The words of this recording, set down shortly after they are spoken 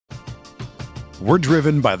We're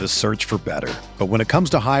driven by the search for better. But when it comes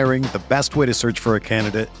to hiring, the best way to search for a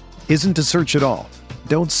candidate isn't to search at all.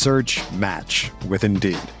 Don't search, match with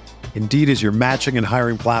Indeed. Indeed is your matching and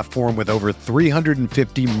hiring platform with over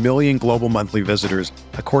 350 million global monthly visitors,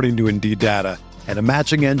 according to Indeed data, and a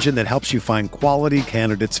matching engine that helps you find quality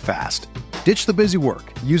candidates fast. Ditch the busy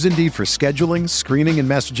work. Use Indeed for scheduling, screening, and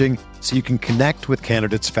messaging so you can connect with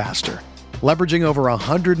candidates faster. Leveraging over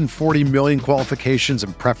 140 million qualifications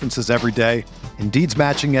and preferences every day, Indeed's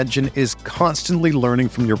matching engine is constantly learning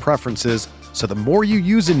from your preferences, so the more you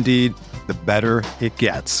use Indeed, the better it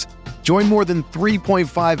gets. Join more than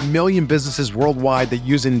 3.5 million businesses worldwide that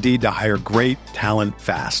use Indeed to hire great talent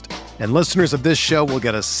fast. And listeners of this show will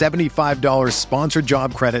get a $75 sponsored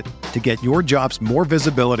job credit to get your jobs more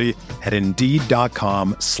visibility at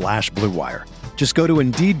Indeed.com/Blue Wire. Just go to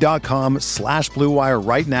Indeed.com/Blue Wire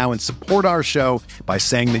right now and support our show by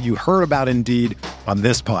saying that you heard about Indeed on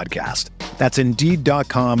this podcast. That's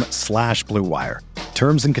Indeed.com/Blue Wire.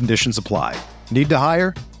 Terms and conditions apply. Need to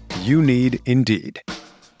hire? You need Indeed.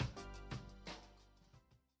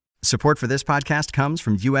 Support for this podcast comes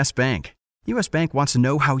from U.S. Bank. U.S. Bank wants to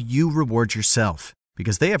know how you reward yourself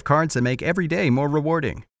because they have cards that make every day more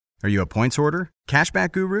rewarding. Are you a points hoarder,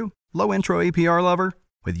 cashback guru, low intro APR lover?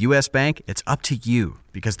 With U.S. Bank, it's up to you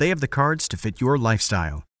because they have the cards to fit your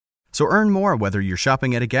lifestyle. So earn more whether you're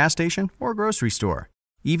shopping at a gas station or a grocery store,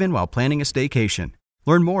 even while planning a staycation.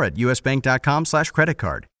 Learn more at usbank.com/credit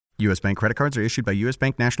card. U.S. Bank credit cards are issued by U.S.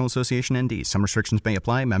 Bank National Association ND. Some restrictions may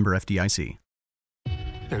apply. Member FDIC.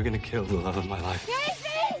 They're gonna kill the love of my life.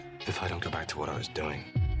 Casey! If I don't go back to what I was doing.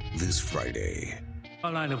 This Friday.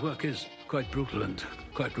 Our line of work is quite brutal and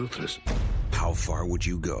quite ruthless. How far would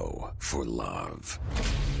you go for love?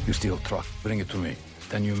 You steal truck, bring it to me.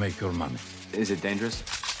 Then you make your money. Is it dangerous?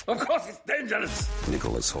 Of course it's dangerous!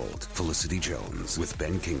 Nicholas Hoult, Felicity Jones, with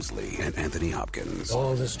Ben Kingsley and Anthony Hopkins.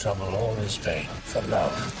 All this trouble, all this pain, for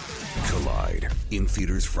love. Collide, in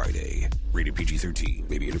theaters Friday. Rated PG-13,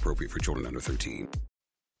 may be inappropriate for children under 13.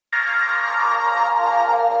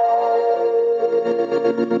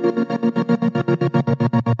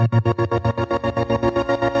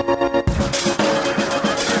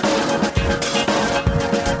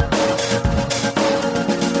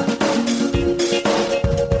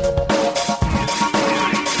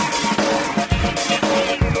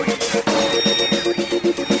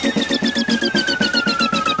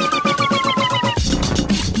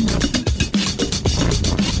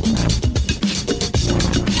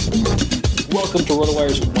 Welcome to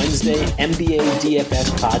RotoWire's Wednesday NBA DFS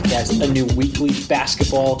podcast, a new weekly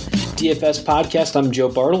basketball DFS podcast. I'm Joe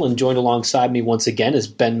Bartel, and joined alongside me once again is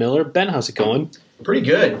Ben Miller. Ben, how's it going? Pretty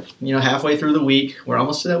good. Halfway through the week. We're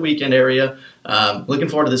almost to that weekend area. Looking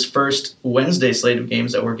forward to this first Wednesday slate of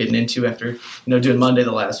games that we're getting into after doing Monday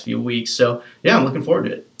the last few weeks. So, yeah, I'm looking forward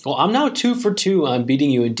to it. Well, I'm now 2 for 2 on beating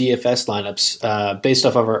you in DFS lineups based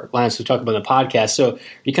off of our lineups we talked about in the podcast. So are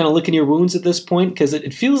you kind of licking your wounds at this point? Because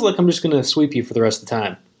it feels like I'm just going to sweep you for the rest of the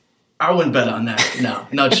time. I wouldn't bet on that.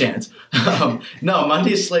 No chance. No,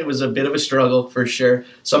 Monday's slate was a bit of a struggle for sure.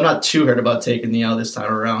 So I'm not too hurt about taking the L this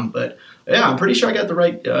time around. But yeah, I'm pretty sure I got the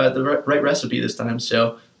right recipe this time.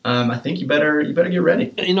 So I think you better get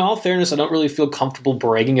ready. In all fairness, I don't really feel comfortable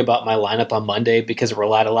bragging about my lineup on Monday because it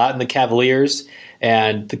relied a lot on the Cavaliers,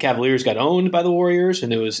 and the Cavaliers got owned by the Warriors,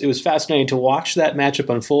 and it was fascinating to watch that matchup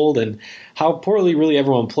unfold and how poorly really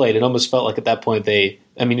everyone played. It almost felt like at that point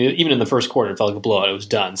even in the first quarter, it felt like a blowout. It was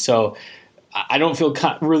done. So I don't feel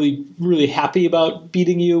really, really happy about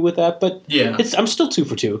beating you with that, but yeah, I'm still 2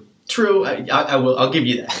 for 2. True, I will. I'll give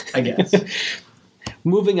you that, I guess.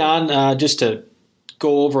 Moving on, just to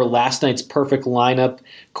go over last night's perfect lineup.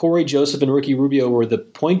 Corey Joseph and Ricky Rubio were the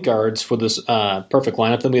point guards for this perfect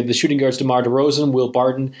lineup. Then we had the shooting guards DeMar DeRozan, Will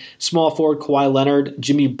Barton, small forward Kawhi Leonard,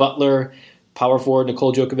 Jimmy Butler, power forward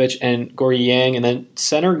Nikola Jokic, and Gorgie Yang. And then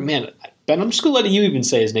center, man, Ben, I'm just going to let you even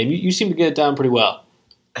say his name. You seem to get it down pretty well.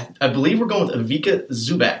 I believe we're going with Ivica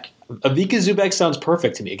Zubac. Ivica Zubac sounds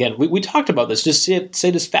perfect to me. Again, we talked about this. Just say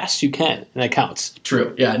it as fast as you can, and that counts.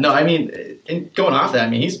 True. Yeah. No, going off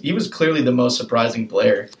that, he was clearly the most surprising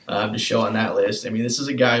player to show on that list. This is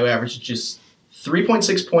a guy who averaged just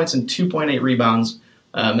 3.6 points and 2.8 rebounds.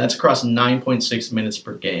 That's across 9.6 minutes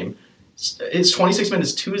per game. It's 26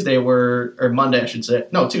 minutes Tuesday or Monday, I should say.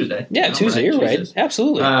 No, Tuesday. Yeah, Tuesday. You're right.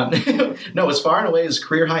 Absolutely. No, it's far and away his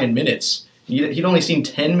career high in minutes. He'd only seen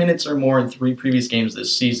 10 minutes or more in 3 previous games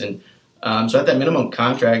this season. So at that minimum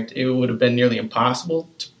contract, it would have been nearly impossible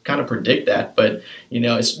to kind of predict that. But,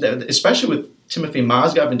 especially with Timothy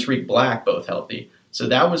Mozgov and Tariq Black both healthy. So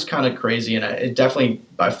that was kind of crazy, and it definitely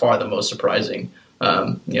by far the most surprising,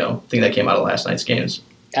 thing that came out of last night's games.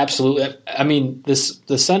 Absolutely. I mean, the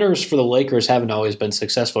centers for the Lakers haven't always been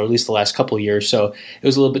successful, or at least the last couple of years. So it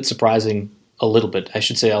was a little bit surprising. A little bit, I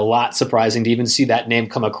should say, a lot surprising to even see that name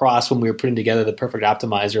come across when we were putting together the perfect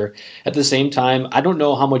optimizer. At the same time, I don't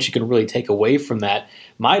know how much you can really take away from that.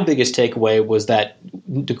 My biggest takeaway was that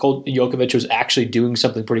Nikola Jokic was actually doing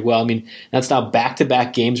something pretty well. I mean, that's now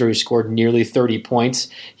back-to-back games where he scored nearly 30 points.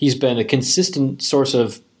 He's been a consistent source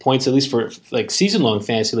of points, at least for like season-long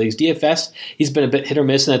fantasy leagues. DFS, he's been a bit hit or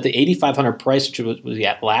miss, and at the 8,500 price, which was he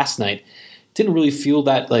at last night, didn't really feel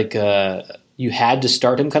that like you had to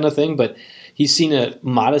start him kind of thing, but he's seen a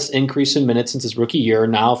modest increase in minutes since his rookie year.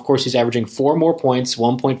 Now, of course, he's averaging 4 more points,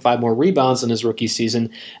 1.5 more rebounds than his rookie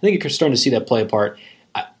season. I think you're starting to see that play apart.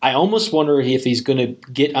 I almost wonder if he's going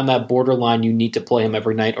to get on that borderline you need to play him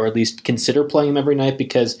every night, or at least consider playing him every night,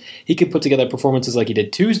 because he could put together performances like he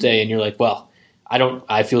did Tuesday, and you're like, well,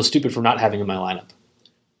 I feel stupid for not having him in my lineup.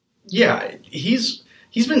 Yeah, he's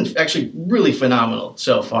been actually really phenomenal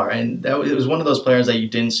so far, and it was one of those players that you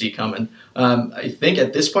didn't see coming. I think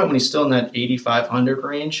at this point, when he's still in that 8,500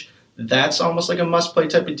 range, that's almost like a must-play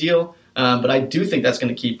type of deal. But I do think that's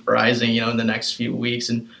going to keep rising, in the next few weeks,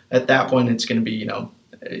 and at that point, it's going to be,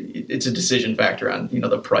 it's a decision factor on,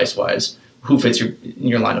 the price-wise, who fits in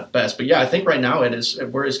your lineup best. But yeah, I think right now it is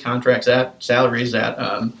where his contract's at, salary's at.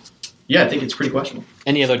 I think it's pretty questionable.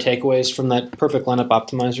 Any other takeaways from that perfect lineup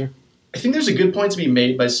optimizer? I think there's a good point to be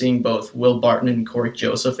made by seeing both Will Barton and Corey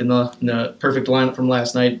Joseph in the perfect lineup from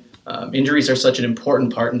last night. Injuries are such an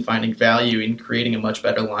important part in finding value in creating a much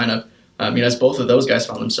better lineup. As both of those guys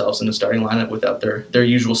found themselves in the starting lineup without their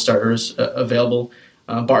usual starters available.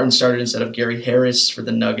 Barton started instead of Gary Harris for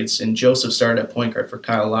the Nuggets, and Joseph started at point guard for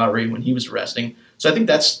Kyle Lowry when he was resting. So I think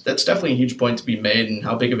that's definitely a huge point to be made, and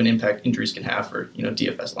how big of an impact injuries can have for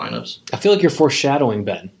DFS lineups. I feel like you're foreshadowing,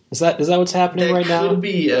 Ben. Is that what's happening right now? That could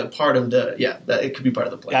be a part of it could be part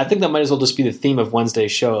of the play. Yeah, I think that might as well just be the theme of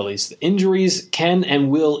Wednesday's show, at least. Injuries can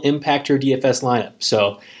and will impact your DFS lineup.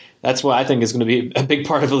 So that's what I think is going to be a big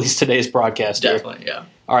part of at least today's broadcast. Definitely, yeah.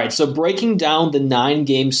 All right, so breaking down the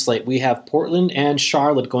 9-game slate, we have Portland and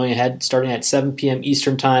Charlotte going ahead, starting at 7 p.m.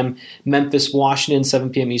 Eastern Time, Memphis, Washington,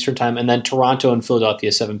 7 p.m. Eastern Time, and then Toronto and Philadelphia,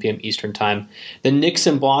 7 p.m. Eastern Time. The Knicks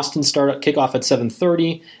and Boston kick off at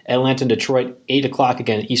 7:30, Atlanta and Detroit, 8 o'clock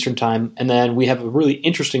again Eastern Time, and then we have a really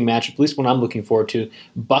interesting matchup, at least one I'm looking forward to,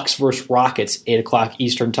 Bucks versus Rockets, 8 o'clock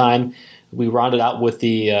Eastern Time. We rounded out with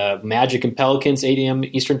the Magic and Pelicans, 8 a.m.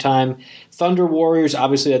 Eastern Time. Thunder Warriors,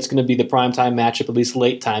 obviously that's going to be the primetime matchup, at least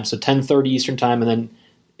late time, so 10:30 Eastern Time, and then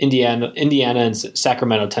Indiana and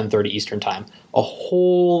Sacramento, 10:30 Eastern Time. A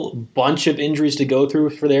whole bunch of injuries to go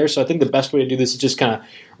through for there, so I think the best way to do this is just kind of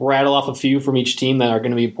rattle off a few from each team that are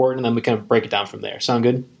going to be important, and then we kind of break it down from there. Sound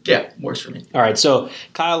good? Yeah, works for me. All right, so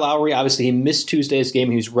Kyle Lowry, obviously he missed Tuesday's game.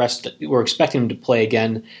 He was rested. We're expecting him to play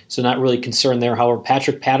again, so not really concerned there. However,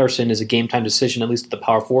 Patrick Patterson is a game-time decision, at least at the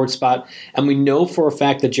power forward spot, and we know for a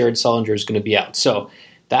fact that Jared Sullinger is going to be out. So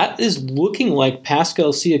that is looking like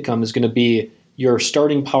Pascal Siakam is going to be your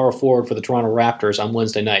starting power forward for the Toronto Raptors on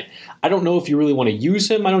Wednesday night. I don't know if you really want to use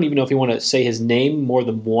him. I don't even know if you want to say his name more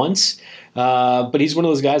than once. But he's one of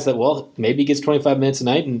those guys that, maybe he gets 25 minutes a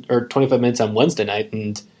night or 25 minutes on Wednesday night,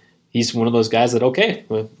 and he's one of those guys that, okay,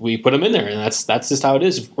 we put him in there, and that's just how it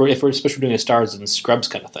is, if we're especially doing a stars and scrubs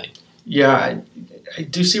kind of thing. Yeah, I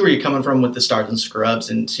do see where you're coming from with the stars and scrubs,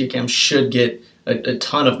 and Siakam should get a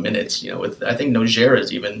ton of minutes, with I think Nojera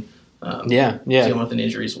is even dealing with an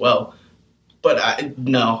injury as well. But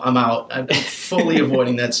I'm out. I'm fully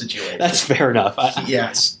avoiding that situation. That's fair enough.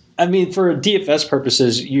 Yes. I mean, for DFS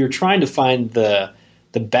purposes, you're trying to find the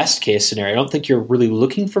best case scenario. I don't think you're really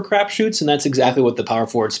looking for crapshoots, and that's exactly what the power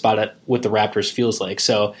forward spot with the Raptors feels like.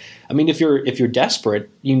 So, I mean, if you're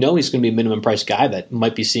desperate, he's going to be a minimum price guy that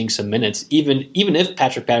might be seeing some minutes, even if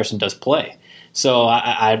Patrick Patterson does play. So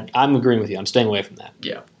I'm agreeing with you. I'm staying away from that.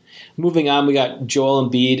 Yeah. Moving on, we got Joel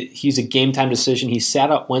Embiid. He's a game-time decision. He sat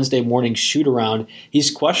out Wednesday morning shoot-around. He's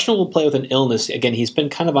questionable to play with an illness. Again, he's been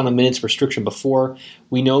kind of on a minutes restriction before.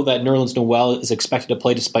 We know that Nerlens Noel is expected to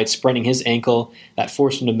play despite spraining his ankle. That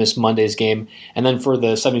forced him to miss Monday's game. And then for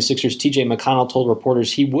the 76ers, TJ McConnell told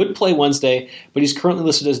reporters he would play Wednesday, but he's currently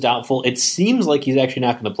listed as doubtful. It seems like he's actually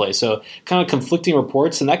not going to play. So kind of conflicting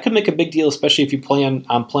reports, and that could make a big deal, especially if you plan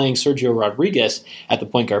on playing Sergio Rodriguez at the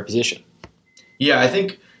point guard position. Yeah, I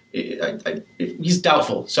think he's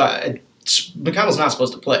doubtful, so McConnell's not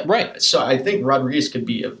supposed to play. Right. So I think Rodriguez could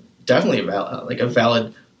be definitely a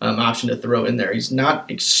valid option to throw in there. He's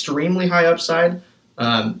not extremely high upside,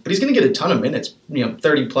 but he's going to get a ton of minutes,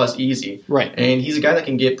 30 plus easy. Right. And he's a guy that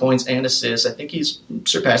can get points and assists. I think he's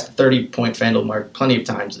surpassed the 30-point FanDuel mark plenty of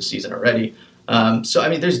times this season already. So, I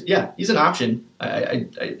mean, he's an option.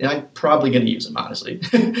 I'm probably going to use him, honestly.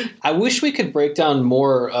 I wish we could break down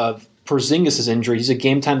more of Porzingis' injury. He's a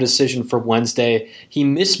game-time decision for Wednesday. He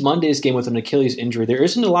missed Monday's game with an Achilles injury. There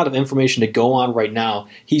isn't a lot of information to go on right now.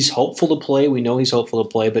 He's hopeful to play. We know he's hopeful to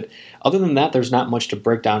play, but other than that, there's not much to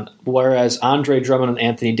break down. Whereas Andre Drummond and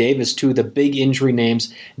Anthony Davis, two of the big injury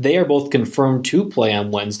names, they are both confirmed to play on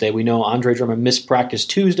Wednesday. We know Andre Drummond missed practice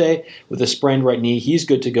Tuesday with a sprained right knee. He's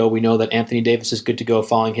good to go. We know that Anthony Davis is good to go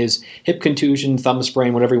following his hip contusion, thumb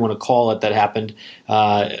sprain, whatever you want to call it, that happened.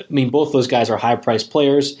 Both those guys are high-priced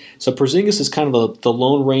players. So Porzingis is kind of the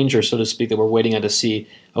lone ranger, so to speak, that we're waiting on to see,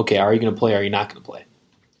 okay, are you going to play or are you not going to play?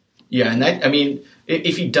 Yeah, and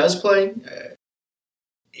if he does play,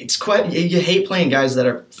 it's you hate playing guys that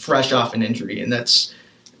are fresh off an injury, and that's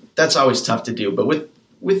always tough to do. But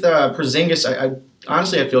with Porzingis, I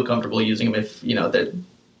honestly feel comfortable using him if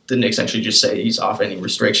the Knicks actually just say he's off any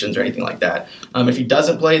restrictions or anything like that. If he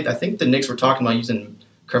doesn't play, I think the Knicks were talking about using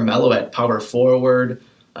Carmelo at power forward.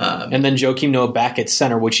 And then Joakim Noah back at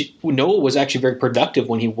center, which Noah was actually very productive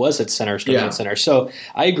when he was at center, starting at center. So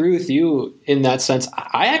I agree with you in that sense.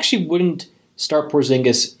 I actually wouldn't start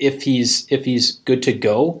Porzingis if he's good to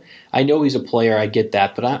go. I know he's a player, I get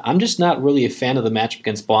that, but I'm just not really a fan of the matchup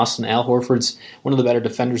against Boston. Al Horford's one of the better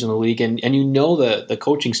defenders in the league, and the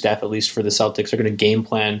coaching staff, at least for the Celtics, are going to game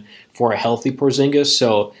plan for a healthy Porzingis.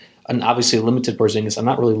 So, and obviously a limited Porzingis, I'm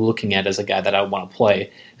not really looking at as a guy that I want to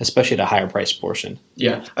play, especially at a higher price portion.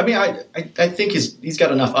 Yeah, I think he's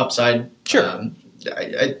got enough upside. Sure,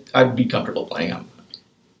 I'd be comfortable playing him.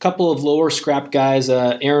 Couple of lower scrap guys,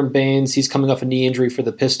 Aaron Baines, he's coming off a knee injury for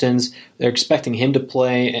the Pistons. They're expecting him to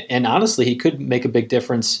play, and honestly, he could make a big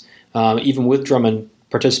difference even with Drummond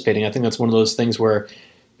participating. I think that's one of those things where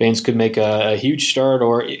Baines could make a huge start,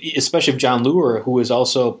 or especially if John Lure, who is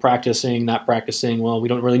also practicing, not practicing, well, we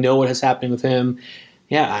don't really know what is happening with him.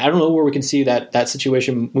 Yeah, I don't know where we can see that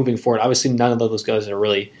situation moving forward. Obviously, none of those guys are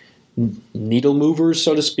really needle movers,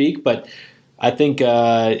 so to speak, but I think,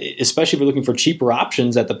 especially if you're looking for cheaper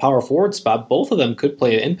options at the power forward spot, both of them could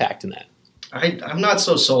play an impact in that. I'm not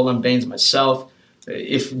so sold on Baines myself.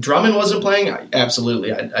 If Drummond wasn't playing,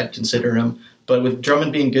 absolutely, I'd consider him. But with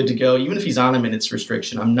Drummond being good to go, even if he's on a minutes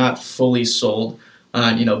restriction, I'm not fully sold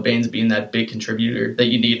on Baines being that big contributor that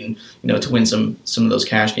you need, and to win some of those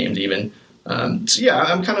cash games even. So yeah,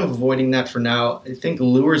 I'm kind of avoiding that for now. I think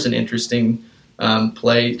Lure's an interesting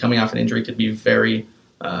play. Coming off an injury could be very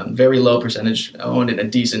low percentage owned and a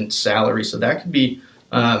decent salary. So that could be,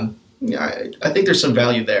 I think there's some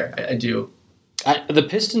value there. I do. The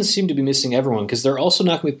Pistons seem to be missing everyone because they're also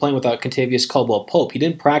not going to be playing without Kentavious Caldwell-Pope. He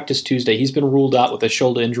didn't practice Tuesday. He's been ruled out with a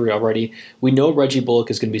shoulder injury already. We know Reggie Bullock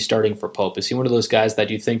is going to be starting for Pope. Is he one of those guys that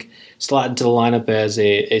you think slot into the lineup as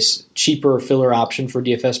a cheaper filler option for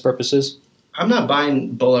DFS purposes? I'm not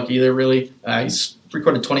buying Bullock either, really. He's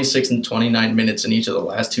recorded 26 and 29 minutes in each of the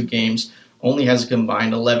last two games. Only has a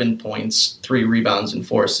combined 11 points, 3 rebounds, and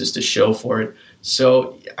 4 assists to show for it.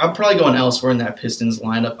 So I'm probably going elsewhere in that Pistons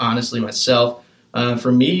lineup, honestly, myself.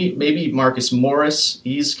 For me, maybe Marcus Morris.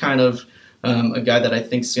 He's kind of a guy that I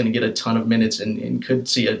think is going to get a ton of minutes and could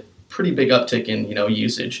see a pretty big uptick in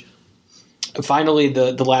usage. Finally,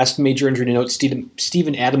 the last major injury to note,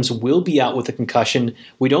 Steven Adams will be out with a concussion.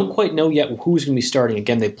 We don't quite know yet who's going to be starting.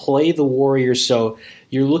 Again, they play the Warriors, so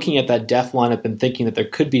you're looking at that depth lineup and thinking that there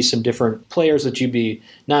could be some different players that you'd be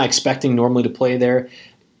not expecting normally to play there.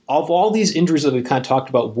 Of all these injuries that we've kind of talked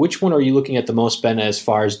about, which one are you looking at the most, Ben, as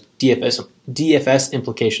far as DFS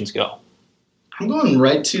implications go? I'm going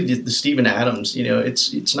right to the Steven Adams.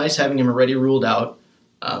 It's nice having him already ruled out.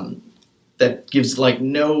 That gives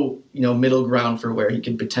no middle ground for where he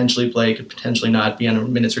could potentially play, could potentially not be on a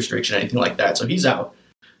minutes restriction, anything like that. So he's out.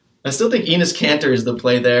 I still think Enes Kanter is the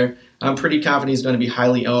play there. I'm pretty confident he's going to be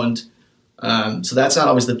highly owned. So that's not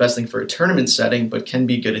always the best thing for a tournament setting, but can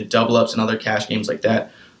be good in double-ups and other cash games like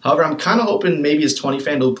that. However, I'm kind of hoping maybe his 20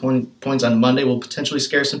 FanDuel points on Monday will potentially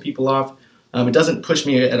scare some people off. It doesn't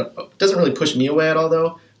really push me away at all,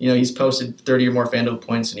 though. He's posted 30 or more FanDuel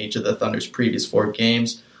points in each of the Thunder's previous 4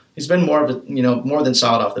 games. He's been more than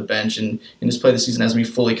solid off the bench, and in his play this season has me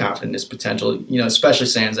fully confident in his potential. Especially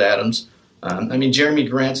sans Adams. Jeremy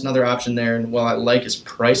Grant's another option there, and while I like his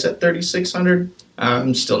price at $3,600,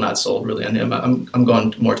 I'm still not sold really on him. I'm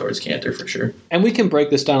going more towards Kanter for sure. And we can break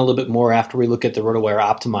this down a little bit more after we look at the RotoWire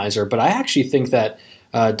Optimizer, but I actually think that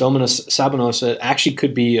Domantas Sabonis actually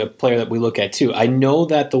could be a player that we look at too. I know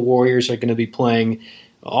that the Warriors are going to be playing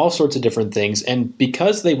all sorts of different things, and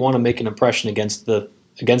because they want to make an impression against the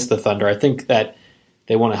Thunder, I think that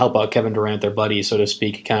they want to help out Kevin Durant, their buddy, so to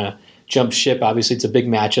speak, kind of jump ship. Obviously, it's a big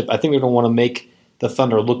matchup. I think they're going to want to make the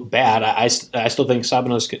Thunder look bad. I still think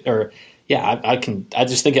Sabonis I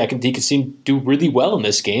just think he could do really well in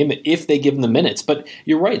this game if they give him the minutes. But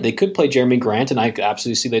you're right, they could play Jeremy Grant, and I could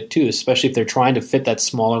absolutely see that too, especially if they're trying to fit that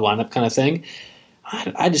smaller lineup kind of thing.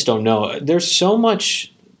 I just don't know. There's so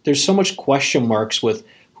much question marks with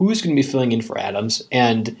who's going to be filling in for Adams,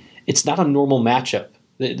 and it's not a normal matchup.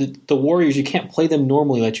 The Warriors, you can't play them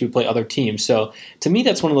normally like you would play other teams. So to me,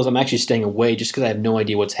 that's one of those I'm actually staying away just because I have no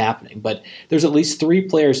idea what's happening. But there's at least 3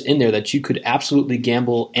 players in there that you could absolutely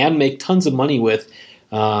gamble and make tons of money with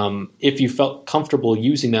if you felt comfortable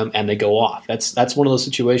using them and they go off. That's one of those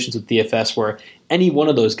situations with DFS where any one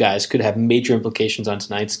of those guys could have major implications on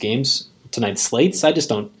tonight's slates. I just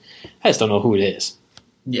don't know who it is.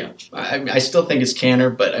 Yeah, I still think it's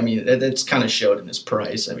Canner, but I mean that's kind of showed in his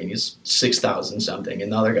price. I mean he's 6,000 something,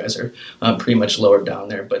 and the other guys are pretty much lower down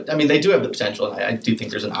there. But I mean they do have the potential, and I do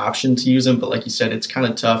think there's an option to use them. But like you said, it's kind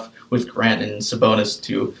of tough with Grant and Sabonis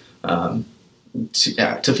to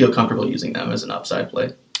feel comfortable using them as an upside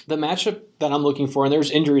play. The matchup that I'm looking for, and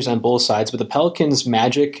there's injuries on both sides, but the Pelicans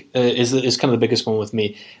Magic is kind of the biggest one with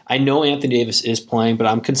me. I know Anthony Davis is playing, but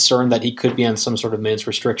I'm concerned that he could be on some sort of minutes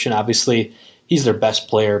restriction. Obviously, he's their best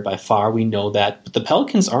player by far. We know that. But the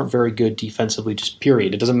Pelicans aren't very good defensively, just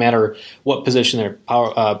period. It doesn't matter what position they're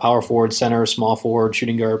power forward, center, small forward,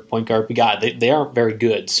 shooting guard, point guard. They aren't very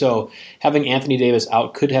good. So having Anthony Davis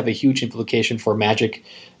out could have a huge implication for Magic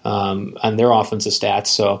on their offensive stats.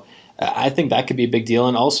 So I think that could be a big deal.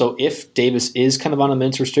 And also, if Davis is kind of on a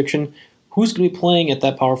minutes restriction, who's going to be playing at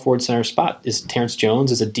that power forward center spot? Is it Terrence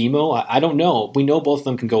Jones? Is it Demo? I don't know. We know both of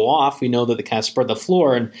them can go off. We know that they kind of spread the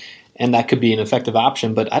floor, and that could be an effective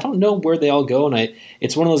option. But I don't know where they all go. And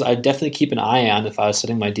it's one of those I'd definitely keep an eye on if I was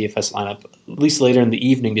setting my DFS lineup, at least later in the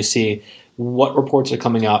evening, to see what reports are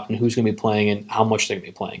coming out and who's going to be playing and how much they're going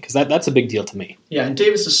to be playing, because that's a big deal to me. Yeah, and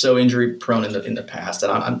Davis is so injury prone in the past,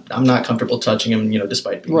 and I'm not comfortable touching him,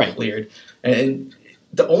 despite being cleared. And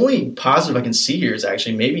the only positive I can see here is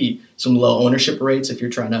actually maybe some low ownership rates if you're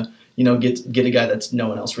trying to get a guy that no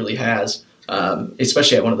one else really has,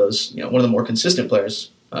 especially at one of those one of the more consistent players.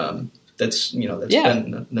 That's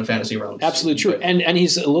been in the fantasy realm. Absolutely true. And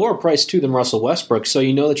he's a lower price too than Russell Westbrook, so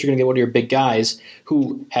you know that you're going to get one of your big guys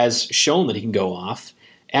who has shown that he can go off,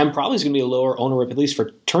 and probably is going to be a lower ownership, at least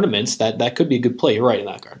for tournaments. That could be a good play. You're right in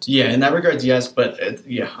that regard. Yeah, in that regard, yes, but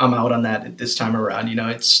I'm out on that this time around.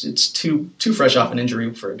 It's too fresh off an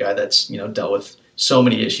injury for a guy that's dealt with so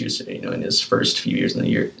many issues, in his first few years in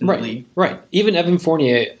the league. Right. Even Evan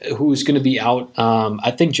Fournier, who's going to be out.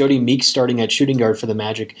 I think Jody Meeks starting at shooting guard for the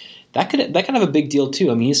Magic. That could have a big deal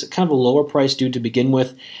too. I mean, he's kind of a lower price dude to begin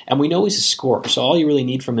with, and we know he's a scorer. So all you really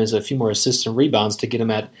need from him is a few more assists and rebounds to get him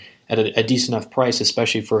at a decent enough price,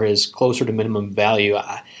 especially for his closer to minimum value.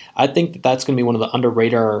 I think that's going to be one of the under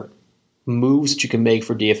radar moves that you can make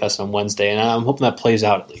for DFS on Wednesday, and I'm hoping that plays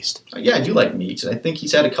out at least. Yeah, I do like Meeks, and I think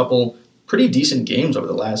he's had a couple pretty decent games over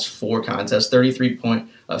the last 4 contests, 33-point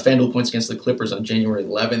FanDuel points against the Clippers on January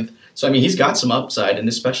 11th. So, I mean, he's got some upside, and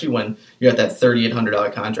especially when you're at that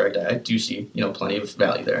 $3,800 contract, I do see, plenty of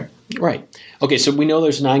value there. Right. Okay, so we know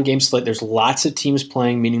there's a 9-game slate. There's lots of teams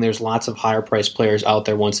playing, meaning there's lots of higher-priced players out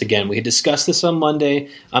there once again. We had discussed this on Monday.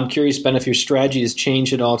 I'm curious, Ben, if your strategy has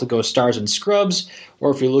changed at all to go stars and scrubs,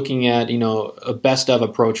 or if you're looking at, a best-of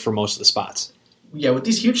approach for most of the spots. Yeah, with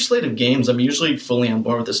these huge slate of games, I'm usually fully on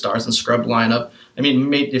board with the stars and scrub lineup. I mean,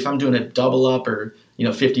 maybe if I'm doing a double up or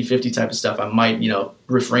 50-50 type of stuff, I might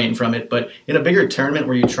refrain from it. But in a bigger tournament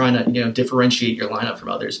where you're trying to differentiate your lineup from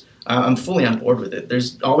others, I'm fully on board with it.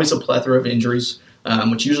 There's always a plethora of injuries,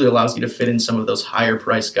 which usually allows you to fit in some of those higher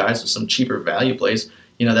priced guys with some cheaper value plays,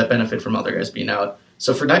 that benefit from other guys being out.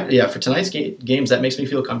 So for tonight's games, that makes me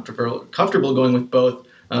feel comfortable going with both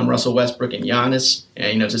Russell Westbrook and Giannis,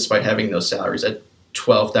 and despite having those salaries at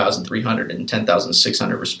 $12,300 and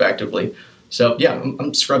 $10,600 respectively. So yeah,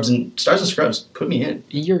 I'm stars and scrubs. Put me in.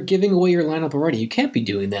 You're giving away your lineup already. You can't be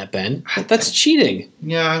doing that, Ben. That's cheating.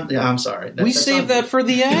 Yeah. I'm sorry. We save that for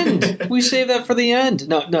the end. We save that for the end.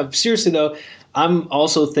 No. Seriously though, I'm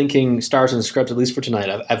also thinking stars and scrubs, at least for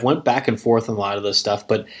tonight. I've went back and forth on a lot of this stuff,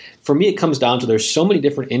 but for me it comes down to there's so many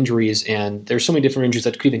different injuries, and there's so many different injuries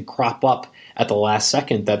that could even crop up at the last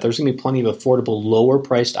second that there's going to be plenty of affordable,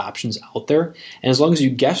 lower-priced options out there. And as long as you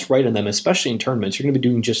guess right on them, especially in tournaments, you're going to be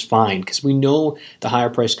doing just fine because we know the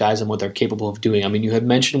higher-priced guys and what they're capable of doing. I mean, you had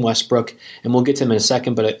mentioned Westbrook, and we'll get to him in a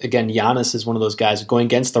second, but again, Giannis is one of those guys. Going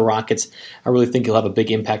against the Rockets, I really think he'll have a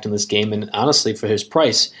big impact in this game, and honestly, for his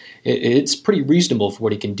price, it's pretty reasonable for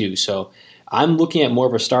what he can do. So I'm looking at more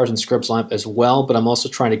of a stars and scripts lineup as well, but I'm also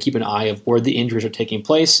trying to keep an eye of where the injuries are taking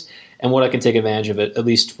place and what I can take advantage of it, at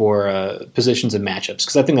least for positions and matchups,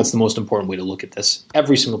 because I think that's the most important way to look at this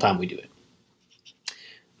every single time we do it.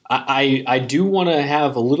 I do want to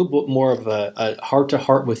have a little bit more of a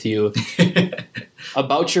heart-to-heart with you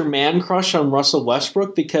about your man crush on Russell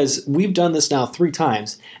Westbrook, because we've done this now 3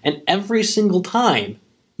 times, and every single time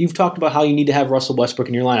you've talked about how you need to have Russell Westbrook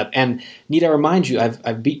in your lineup. And need I remind you,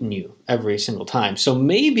 I've beaten you every single time. So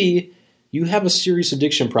maybe you have a serious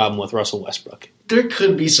addiction problem with Russell Westbrook. There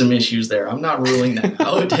could be some issues there. I'm not ruling that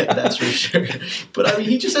out, that's for sure. But, I mean,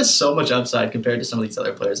 he just has so much upside compared to some of these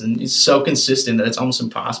other players, and he's so consistent that it's almost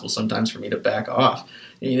impossible sometimes for me to back off.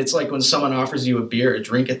 I mean, it's like when someone offers you a beer or a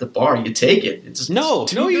drink at the bar, you take it. You don't. No,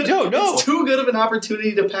 it's too good of an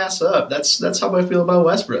opportunity to pass up. That's how I feel about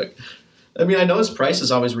Westbrook. I mean, I know his price is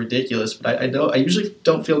always ridiculous, but I usually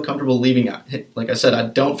don't feel comfortable leaving. Like I said, I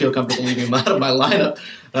don't feel comfortable leaving him out of my lineup.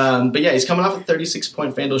 But yeah, he's coming off a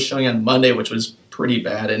 36-point FanDuel showing on Monday, which was pretty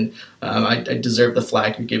bad, and I deserve the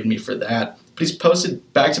flack you're giving me for that. But he's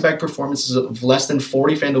posted back-to-back performances of less than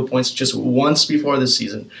 40 FanDuel points just once before this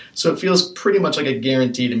season, so it feels pretty much like a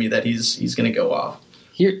guarantee to me that he's going to go off.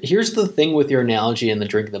 Here's the thing with your analogy and the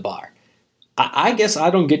drink in the bar. I guess I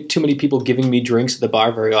don't get too many people giving me drinks at the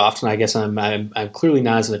bar very often. I guess I'm clearly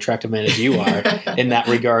not as an attractive man as you are in that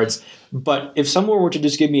regards. But if someone were to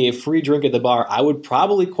just give me a free drink at the bar, I would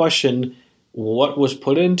probably question what was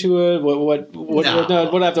put into it. What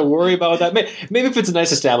I have to worry about that? Maybe if it's a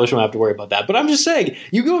nice establishment, I have to worry about that. But I'm just saying,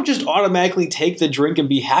 you don't just automatically take the drink and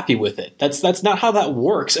be happy with it. That's not how that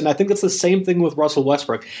works. And I think that's the same thing with Russell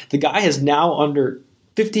Westbrook. The guy is now under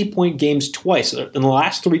 50-point games twice in the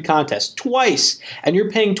last 3 contests, twice, and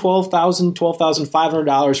you're paying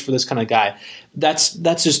 $12,500 for this kind of guy. That's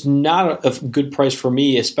just not a good price for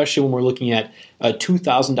me, especially when we're looking at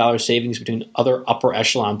 $2,000 savings between other upper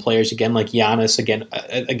echelon players, again, like Giannis,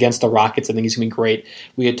 against the Rockets. I think he's going to be great.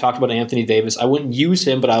 We had talked about Anthony Davis. I wouldn't use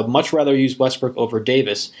him, but I would much rather use Westbrook over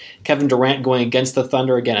Davis. Kevin Durant going against the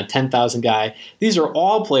Thunder, again, a 10,000 guy. These are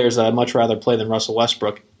all players that I'd much rather play than Russell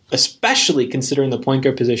Westbrook, especially considering the point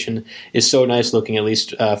guard position is so nice looking, at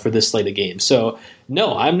least for this slate of games. So,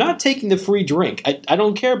 no, I'm not taking the free drink. I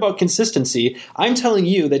don't care about consistency. I'm telling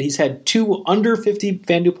you that he's had 2 under 50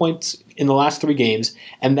 FanDuel points in the last 3 games,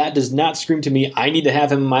 and that does not scream to me, I need to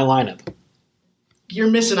have him in my lineup.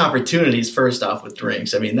 You're missing opportunities, first off, with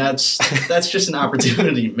drinks. I mean, that's just an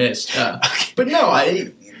opportunity missed. But no,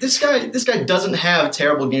 This guy doesn't have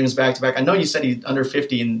terrible games back to back. I know you said he's under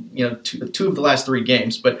 50 in two of the last 3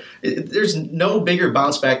 games, but there's no bigger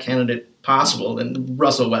bounce back candidate possible than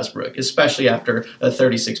Russell Westbrook, especially after a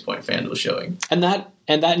 36-point FanDuel showing. And that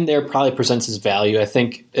in there probably presents his value. I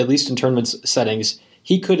think, at least in tournament settings,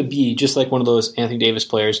 he could be just like one of those Anthony Davis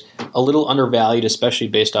players, a little undervalued, especially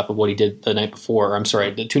based off of what he did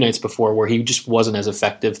the 2 nights before, where he just wasn't as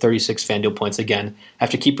effective. 36 FanDuel points again. I have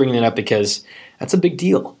to keep bringing that up because that's a big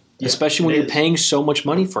deal, especially when you're paying so much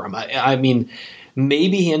money for him. I mean,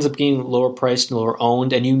 maybe he ends up getting lower priced and lower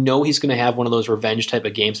owned, and he's going to have one of those revenge type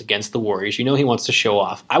of games against the Warriors. He wants to show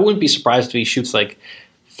off. I wouldn't be surprised if he shoots like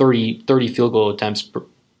 30 field goal attempts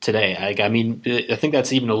today. I mean, I think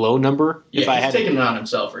that's even a low number. Yeah, he's taking it on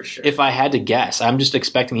himself for sure. If I had to guess, I'm just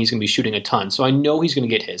expecting he's going to be shooting a ton. So I know he's going to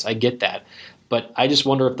get his. I get that. But I just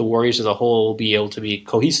wonder if the Warriors as a whole will be able to be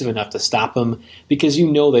cohesive enough to stop him, because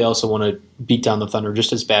they also want to beat down the Thunder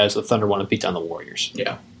just as bad as the Thunder want to beat down the Warriors.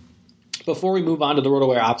 Yeah. Before we move on to the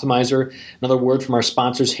RotoWire Optimizer, another word from our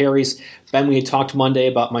sponsors, Harry's. Ben, we had talked Monday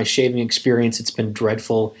about my shaving experience. It's been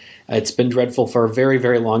dreadful. It's been dreadful for a very,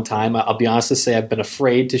 very long time. I'll be honest to say I've been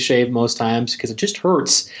afraid to shave most times because it just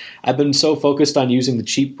hurts. I've been so focused on using the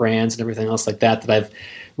cheap brands and everything else like that I've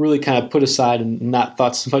really kind of put aside and not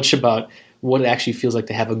thought so much about what it actually feels like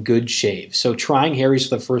to have a good shave. So trying Harry's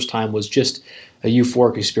for the first time was just a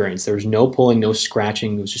euphoric experience. There was no pulling, no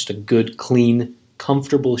scratching. It was just a good, clean,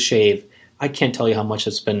 comfortable shave. I can't tell you how much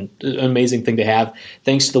it's been an amazing thing to have.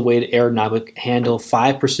 Thanks to the weighted aerodynamic handle,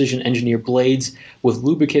 5 precision engineered blades with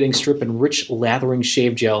lubricating strip and rich lathering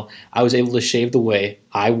shave gel, I was able to shave the way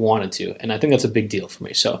I wanted to. And I think that's a big deal for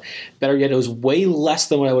me. So better yet, it was way less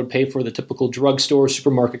than what I would pay for the typical drugstore,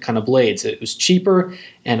 supermarket kind of blades. It was cheaper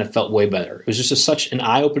and it felt way better. It was just such an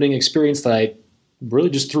eye-opening experience that I really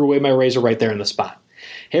just threw away my razor right there in the spot.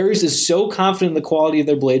 Harry's is so confident in the quality of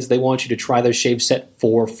their blades, they want you to try their shave set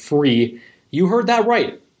for free. You heard that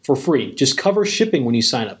right, for free. Just cover shipping when you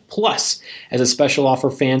sign up. Plus, as a special offer,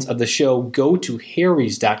 fans of the show, go to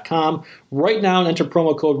harrys.com right now and enter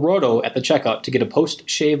promo code ROTO at the checkout to get a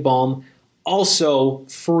post-shave balm also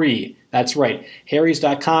free. That's right,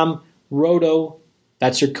 harrys.com, ROTO,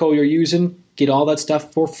 that's your code you're using. Get all that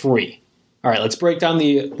stuff for free. All right, let's break down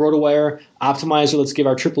the RotoWire optimizer. Let's give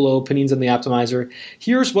our triple O opinions on the optimizer.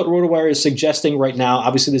 Here's what RotoWire is suggesting right now.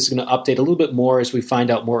 Obviously, this is going to update a little bit more as we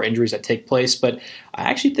find out more injuries that take place, but I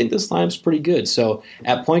actually think this lineup's pretty good. So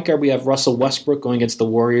at point guard, we have Russell Westbrook going against the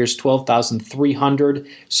Warriors, 12,300.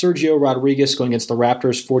 Sergio Rodriguez going against the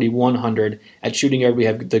Raptors, 4,100. At shooting guard, we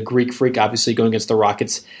have the Greek Freak, obviously, going against the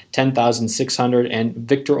Rockets, 10,600. And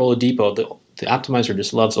Victor Oladipo, the optimizer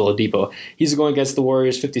just loves Oladipo. He's going against the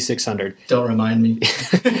Warriors, 5,600. Don't remind me.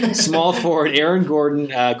 Small forward Aaron Gordon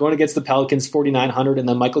going against the Pelicans, 4,900. And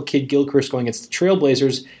then Michael Kidd-Gilchrist going against the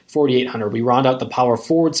Trailblazers, 4,800. We round out the power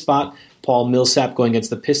forward spot. Paul Millsap going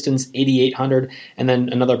against the Pistons, 8,800. And then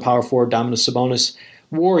another power forward, Domantas Sabonis,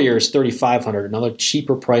 Warriors, 3,500. Another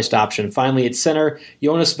cheaper priced option. Finally, at center,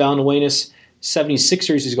 Jonas Valanciunas,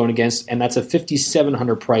 76ers he's going against, and that's a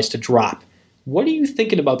 5,700 price to drop. What are you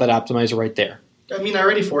thinking about that optimizer right there? I mean, I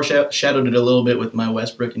already foreshadowed it a little bit with my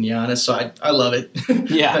Westbrook and Giannis, so I love it.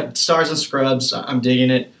 Yeah. Stars and scrubs, I'm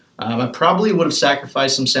digging it. I probably would have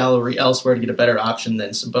sacrificed some salary elsewhere to get a better option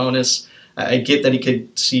than Sabonis. I get that he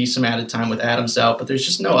could see some added time with Adams out, but there's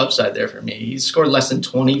just no upside there for me. He's scored less than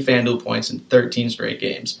 20 FanDuel points in 13 straight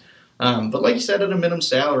games. But like you said, at a minimum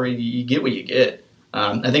salary, you get what you get.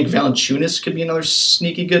 I think Valanciunas could be another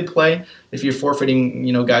sneaky good play if you're forfeiting,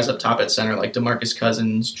 guys up top at center like DeMarcus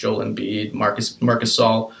Cousins, Joel Embiid, Marcus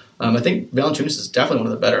Gasol. I think Valanciunas is definitely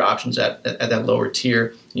one of the better options at that lower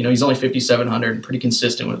tier. He's only 5,700 and pretty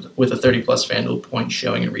consistent with a 30-plus FanDuel point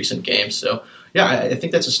showing in recent games. So, yeah, I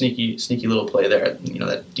think that's a sneaky little play there at,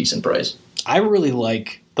 that decent price. I really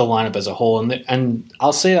like the lineup as a whole, and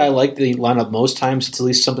I'll say I like the lineup most times. It's at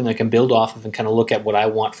least something I can build off of and kind of look at what I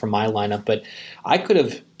want from my lineup. But I could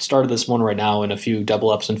have started this one right now in a few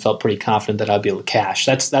double-ups and felt pretty confident that I'd be able to cash.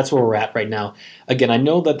 That's where we're at right now. Again, I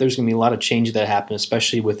know that there's going to be a lot of change that happen,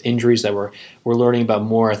 especially with injuries that we're learning about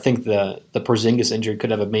more. I think the Porzingis injury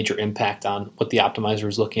could have a major impact on what the optimizer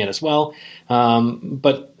is looking at as well.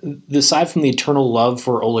 But aside from the eternal love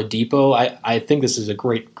for Oladipo, I think this is a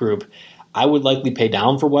great group. I would likely pay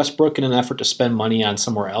down for Westbrook in an effort to spend money on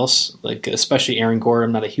somewhere else, like especially Aaron Gordon.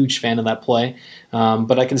 I'm not a huge fan of that play,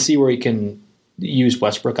 but I can see where he can use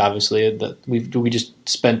Westbrook, obviously. We just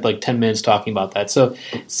spent like 10 minutes talking about that, so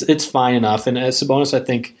it's fine enough. And as Sabonis, I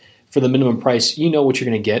think for the minimum price, you know what you're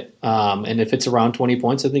going to get, and if it's around 20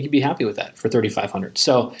 points, I think you'd be happy with that for 3,500.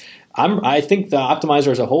 So I think the optimizer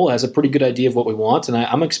as a whole has a pretty good idea of what we want, and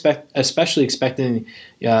I'm especially expecting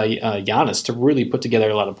Giannis to really put together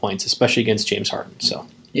a lot of points, especially against James Harden. So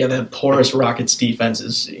yeah, that porous Rockets defense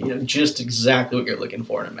is just exactly what you're looking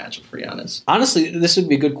for in a matchup for Giannis. Honestly, this would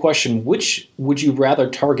be a good question. Which would you rather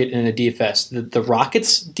target in a DFS, the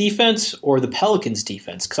Rockets defense or the Pelicans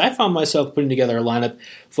defense? Because I found myself putting together a lineup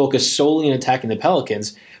focused solely on attacking the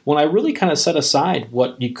Pelicans when I really kind of set aside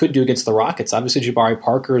what you could do against the Rockets. Obviously, Jabari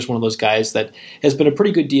Parker is one of those guys that has been a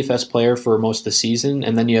pretty good DFS player for most of the season.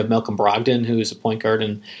 And then you have Malcolm Brogdon, who is a point guard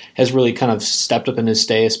and has really kind of stepped up in his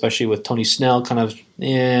stay, especially with Tony Snell, kind of,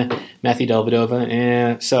 Matthew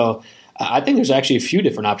Dellavedova, So I think there's actually a few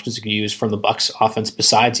different options you could use from the Bucks offense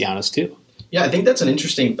besides Giannis, too. Yeah, I think that's an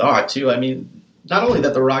interesting thought, too. I mean, not only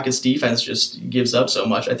that the Rockets defense just gives up so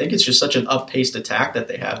much, I think it's just such an up-paced attack that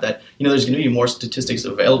they have that, there's going to be more statistics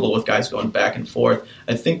available with guys going back and forth.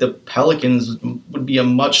 I think the Pelicans would be a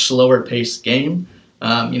much slower-paced game,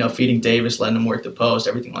 feeding Davis, letting him work the post,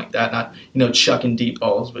 everything like that, not, chucking deep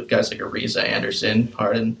balls with guys like Ariza, Anderson,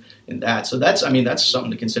 Harden, and that. So that's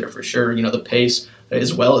something to consider for sure, the pace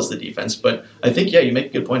as well as the defense. But I think, you make a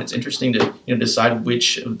good point. It's interesting to, decide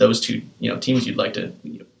which of those two, teams you'd like to,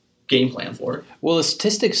 game plan for. Well, the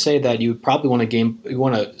statistics say that you probably want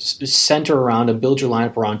to center around and build your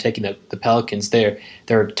lineup around taking the Pelicans. They're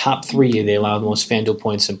top 3. They allow the most FanDuel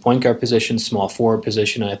points in point guard position, small forward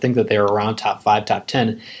position, and I think that they're around top 5, top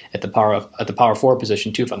 10 at the power forward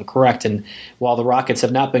position too, if I'm correct. And while the Rockets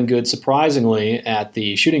have not been good, surprisingly, at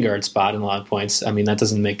the shooting guard spot in a lot of points, I mean that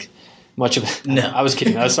doesn't make much of it. No, I was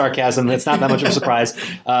kidding. That was sarcasm. It's not that much of a surprise.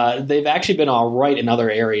 They've actually been all right in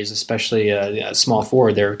other areas, especially small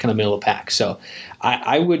forward. They're kind of middle of the pack. So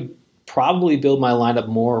I would probably build my lineup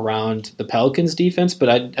more around the Pelicans defense, but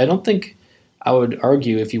I don't think I would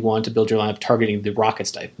argue if you want to build your lineup targeting the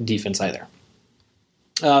Rockets type defense either.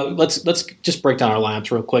 Let's just break down our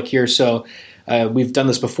lineups real quick here. So we've done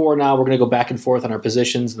this before now. We're going to go back and forth on our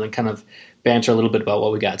positions and then kind of banter a little bit about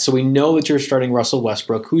what we got. So we know that you're starting Russell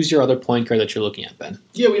Westbrook. Who's your other point guard that you're looking at, Ben?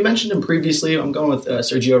 Yeah, we mentioned him previously. I'm going with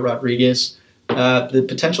Sergio Rodriguez. The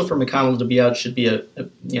potential for McConnell to be out should be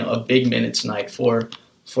a big minutes night for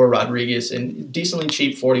Rodriguez, and decently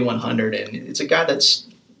cheap, 4,100. And it's a guy that's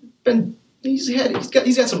been he's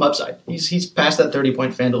got some upside. He's passed that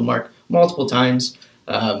 30-point FanDuel mark multiple times.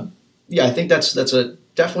 I think that's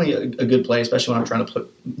definitely a good play, especially when I'm trying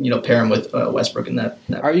to pair him with Westbrook in that.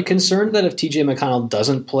 Are you concerned that if TJ McConnell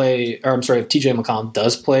doesn't play, or I'm sorry, if TJ McConnell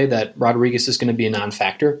does play, that Rodriguez is going to be a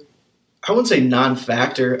non-factor? I wouldn't say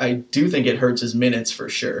non-factor. I do think it hurts his minutes for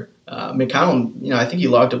sure. McConnell, I think he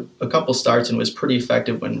logged a couple starts and was pretty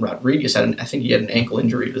effective when Rodriguez had I think he had an ankle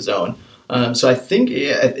injury of his own. So I think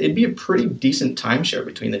it'd be a pretty decent timeshare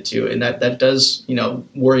between the two, and that does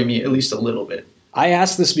worry me at least a little bit. I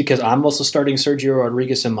asked this because I'm also starting Sergio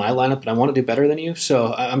Rodriguez in my lineup, and I want to do better than you.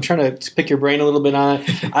 So I'm trying to pick your brain a little bit on it.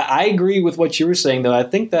 I agree with what you were saying, though. I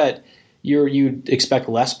think that you'd expect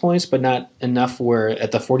less points, but not enough where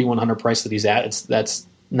at the 4,100 price that he's at, that's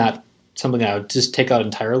not something I would just take out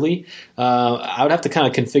entirely. I would have to kind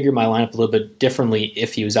of configure my lineup a little bit differently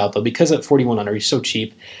if he was out, though, because at 4,100 he's so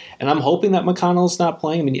cheap. And I'm hoping that McConnell's not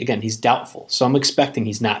playing. I mean, again, he's doubtful, so I'm expecting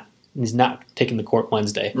he's not taking the court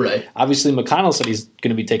Wednesday. Right. Obviously, McConnell said he's going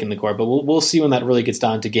to be taking the court, but we'll see when that really gets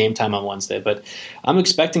down to game time on Wednesday. But I'm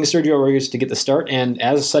expecting Sergio Rodriguez to get the start, and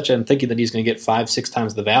as such, I'm thinking that he's going to get 5-6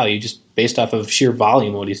 times the value just based off of sheer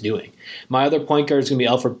volume of what he's doing. My other point guard is going to be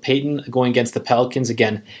Elfrid Payton going against the Pelicans.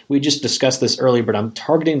 Again, we just discussed this earlier, but I'm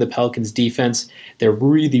targeting the Pelicans' defense. They're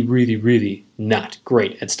really, really, really not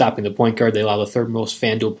great at stopping the point guard. They allow the third most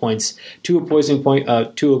FanDuel points to opposing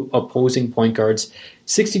point guards.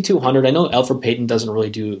 6,200. I know Elfrid Payton doesn't really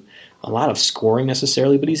do a lot of scoring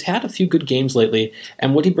necessarily, but he's had a few good games lately,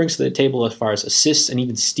 and what he brings to the table as far as assists and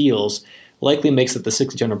even steals likely makes it the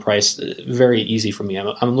 6,200 price very easy for me.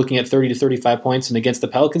 I'm looking at 30 to 35 points, and against the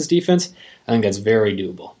Pelicans defense, I think that's very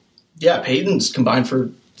doable. Yeah, Payton's combined for,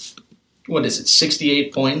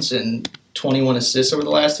 68 points and 21 assists over the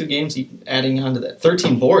last two games, adding on to that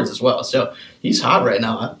 13 boards as well. So he's hot right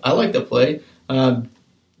now. I like the play.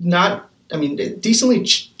 Decently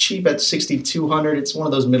cheap at 6,200. It's one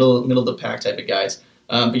of those middle of the pack type of guys.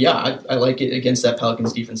 But yeah, I like it against that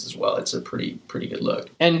Pelicans defense as well. It's a pretty good look.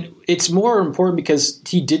 And it's more important because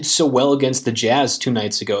he did so well against the Jazz 2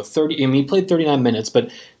 nights ago. He played 39 minutes, but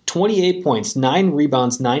 28 points, 9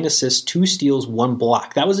 rebounds, 9 assists, 2 steals, 1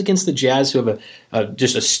 block. That was against the Jazz, who have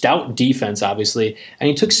just a stout defense, obviously. And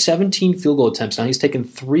he took 17 field goal attempts. Now he's taken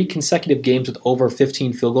 3 consecutive games with over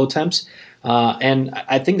 15 field goal attempts. And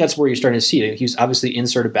I think that's where you're starting to see it. He's obviously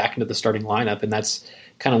inserted back into the starting lineup, and that's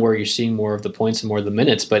kind of where you're seeing more of the points and more of the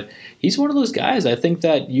minutes. But he's one of those guys I think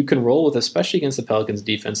that you can roll with, especially against the Pelicans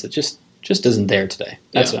defense that just isn't there today.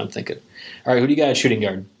 That's what I'm thinking. All right, who do you got at shooting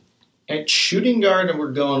guard? At shooting guard,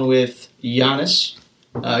 we're going with Giannis,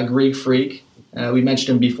 Greek Freak. We mentioned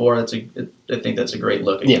him before. I think that's a great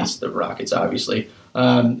look against the Rockets, obviously.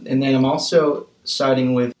 And then I'm also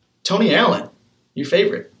siding with Tony Allen, your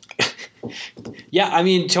favorite. Yeah, I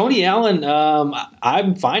mean, Tony Allen,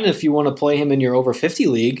 I'm fine if you want to play him in your over 50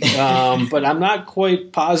 league, but I'm not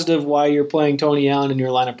quite positive why you're playing Tony Allen in your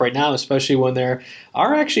lineup right now, especially when there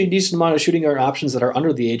are actually a decent amount of shooting guard options that are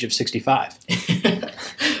under the age of 65.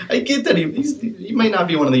 I get that he might not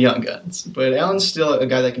be one of the young guns, but Allen's still a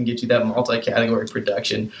guy that can get you that multi-category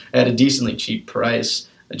production at a decently cheap price,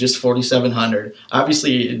 just 4,700.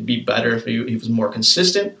 Obviously, it'd be better if he was more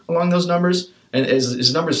consistent along those numbers. And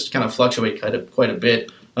his numbers kind of fluctuate quite a bit.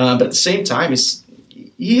 But at the same time,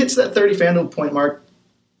 he hits that 30 FanDuel point mark,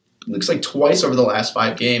 looks like twice over the last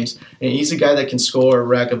 5 games. And he's a guy that can score,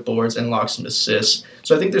 rack up boards, and lock some assists.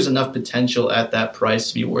 So I think there's enough potential at that price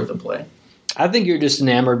to be worth a play. I think you're just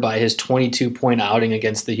enamored by his 22-point outing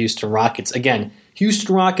against the Houston Rockets. Again,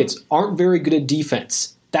 Houston Rockets aren't very good at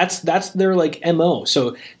defense. That's their MO.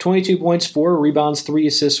 So 22 points, 4 rebounds, 3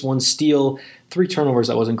 assists, 1 steal, 3 turnovers.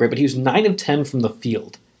 That wasn't great, but he was 9 of 10 from the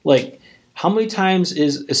field. How many times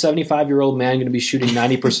is a 75-year-old man going to be shooting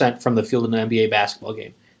 90% from the field in an NBA basketball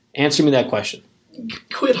game? Answer me that question.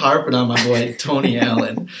 Quit harping on my boy Tony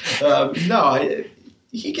Allen.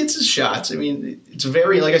 He gets his shots. I mean, it's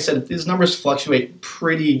very, like I said, his numbers fluctuate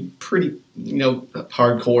pretty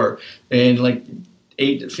hardcore, and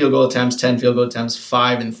 8 field goal attempts, 10 field goal attempts,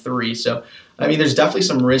 5 and 3. So, I mean, there's definitely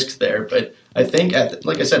some risk there. But I think,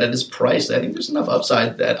 like I said, at his price, I think there's enough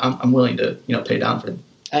upside that I'm willing to pay down for him.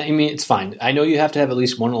 I mean, it's fine. I know you have to have at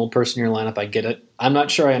least one old person in your lineup. I get it. I'm not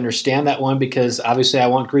sure I understand that one because obviously I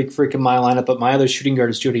want Greek Freak in my lineup, but my other shooting guard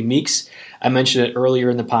is Jody Meeks. I mentioned it earlier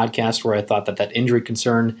in the podcast where I thought that injury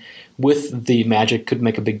concern with the Magic could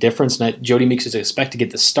make a big difference. And Jody Meeks is expected to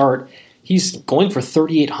get the start. He's going for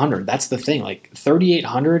 3,800. That's the thing.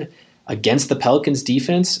 3,800 against the Pelicans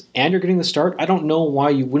defense, and you're getting the start. I don't know why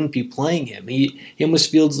you wouldn't be playing him. He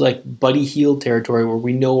almost feels like Buddy Hield territory where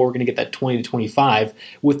we know we're going to get that 20 to 25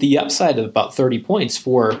 with the upside of about 30 points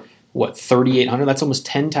for $3,800. That's almost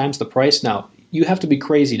 10 times the price. Now, you have to be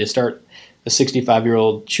crazy to start a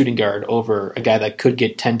 65-year-old shooting guard over a guy that could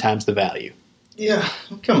get 10 times the value. Yeah,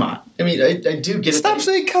 come on. I mean, I do get it. Stop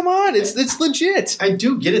saying come on. It's legit. I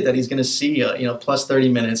do get it that he's going to see plus 30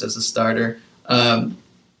 minutes as a starter.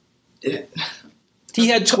 He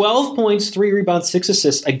had 12 points, 3 rebounds, 6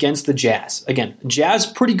 assists against the Jazz. Again, Jazz,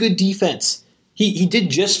 pretty good defense. He did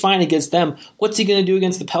just fine against them. What's he going to do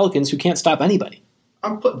against the Pelicans, who can't stop anybody?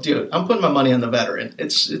 I'm putting my money on the veteran.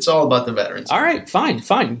 It's all about the veterans. All right,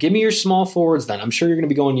 fine. Give me your small forwards then. I'm sure you're going to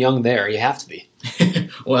be going young there. You have to be.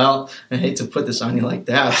 Well, I hate to put this on you like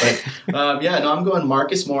that, but I'm going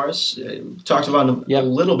Marcus Morris. Talked about him a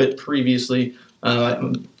little bit previously.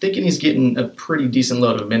 I'm thinking he's getting a pretty decent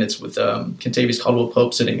load of minutes with Kentavious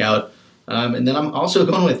Caldwell-Pope sitting out. And then I'm also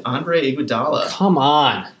going with Andre Iguodala. Come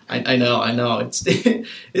on. I know.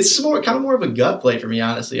 It's more of a gut play for me,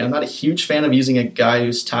 honestly. I'm not a huge fan of using a guy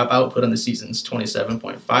whose top output on the season's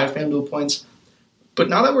 27.5 FanDuel points. But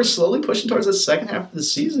now that we're slowly pushing towards the second half of the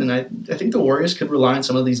season, I think the Warriors could rely on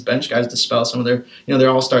some of these bench guys to spell some of their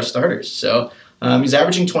all-star starters. So he's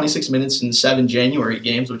averaging 26 minutes in 7 January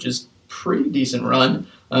games, which is pretty decent run.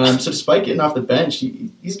 So despite getting off the bench,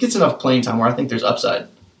 he gets enough playing time where I think there's upside.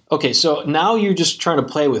 Okay, so now you're just trying to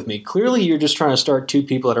play with me. Clearly, you're just trying to start 2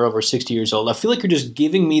 people that are over 60 years old. I feel like you're just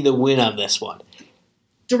giving me the win on this one.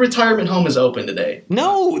 The retirement home is open today.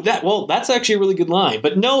 No, that's actually a really good line.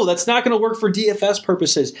 But no, that's not going to work for DFS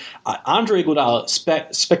purposes. Andre Iguodala,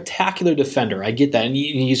 spectacular defender. I get that. And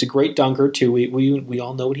he's a great dunker, too. We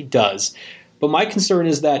all know what he does. But my concern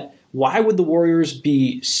is that why would the Warriors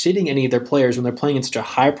be sitting any of their players when they're playing in such a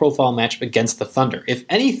high-profile matchup against the Thunder? If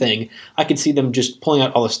anything, I could see them just pulling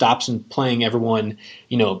out all the stops and playing everyone,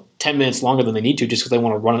 10 minutes longer than they need to just because they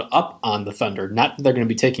want to run it up on the Thunder. Not that they're going to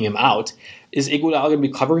be taking him out. Is Iguodala going to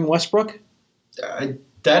be covering Westbrook?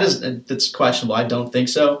 That's questionable. I don't think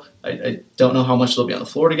so. I don't know how much they'll be on the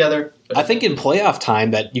floor together. I think in playoff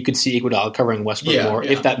time that you could see Iguodala covering Westbrook more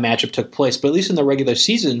if that matchup took place. But at least in the regular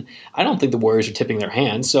season, I don't think the Warriors are tipping their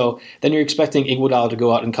hand. So then you're expecting Iguodala to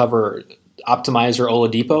go out and cover Optimizer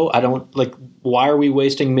Oladipo. Why are we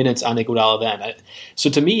wasting minutes on Iguodala then? So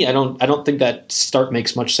to me, I don't think that start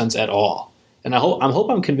makes much sense at all. And I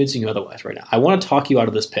hope I'm convincing you otherwise right now. I want to talk you out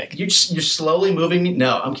of this pick. You're slowly moving me.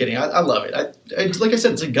 No, I'm kidding. I love it. Like I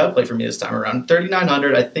said, it's a gut play for me this time around.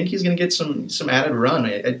 3,900. I think he's going to get some added run.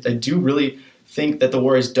 I do really think that the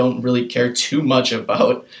Warriors don't really care too much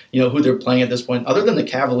about who they're playing at this point. Other than the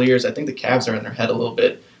Cavaliers, I think the Cavs are in their head a little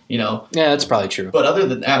bit. Yeah, that's probably true. But other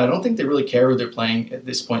than that, I don't think they really care who they're playing at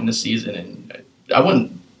this point in the season. And it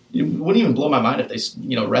wouldn't even blow my mind if they,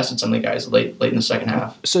 rested some of the guys late in the second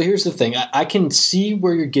half. So here's the thing: I can see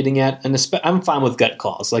where you're getting at, and I'm fine with gut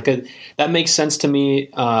calls. That makes sense to me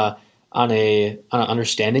on an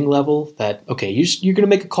understanding level. That okay, you're going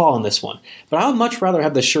to make a call on this one, but I would much rather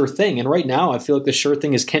have the sure thing. And right now, I feel like the sure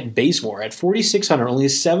thing is Kent Bazemore at 4,600, only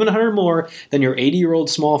 700 more than your 80-year-old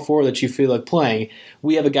small forward that you feel like playing.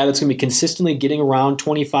 We have a guy that's going to be consistently getting around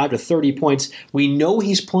 25 to 30 points. We know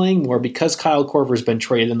he's playing more because Kyle Korver's been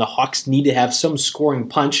traded, and the Hawks need to have some scoring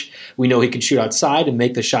punch. We know he can shoot outside and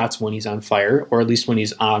make the shots when he's on fire, or at least when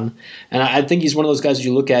he's on. And I think he's one of those guys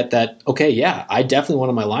you look at that, okay, yeah, I definitely want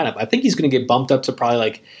him in my lineup. I think he's going to get bumped up to probably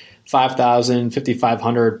like 5,000,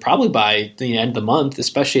 5,500 probably by the end of the month,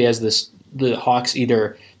 especially as the Hawks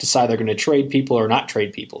either decide they're going to trade people or not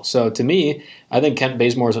trade people. So to me, I think Kent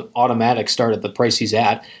Bazemore is an automatic start at the price he's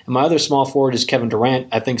at. And my other small forward is Kevin Durant,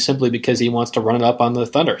 I think simply because he wants to run it up on the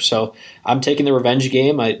Thunder. So I'm taking the revenge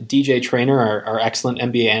game. DJ Traynor, our excellent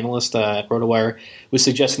NBA analyst at RotoWire, was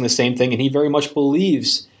suggesting the same thing, and he very much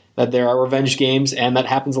believes that there are revenge games, and that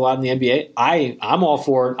happens a lot in the NBA. I'm all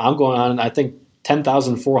for it. I'm going on, I think,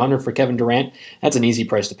 10,400 for Kevin Durant. That's an easy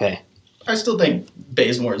price to pay. I still think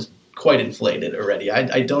Bazemore is quite inflated already.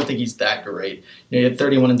 I don't think he's that great. He had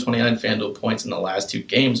 31 and 29 FanDuel points in the last 2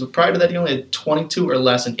 games, but prior to that, he only had 22 or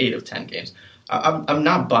less in 8 of 10 games. I'm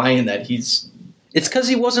not buying that he's... It's because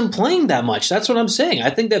he wasn't playing that much. That's what I'm saying. I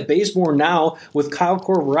think that Bazemore now, with Kyle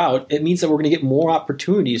Korver out, it means that we're going to get more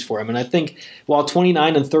opportunities for him. And I think while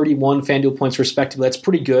 29 and 31 FanDuel points respectively, that's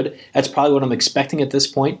pretty good. That's probably what I'm expecting at this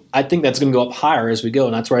point. I think that's going to go up higher as we go,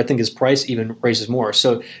 and that's where I think his price even raises more.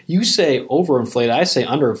 So you say overinflated, I say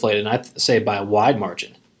underinflated, and I say by a wide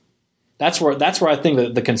margin. That's where I think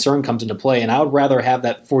that the concern comes into play, and I would rather have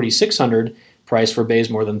that 4,600 price for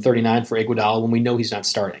Bazemore than 39 for Iguodala when we know he's not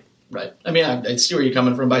starting. Right. I mean, I see where you're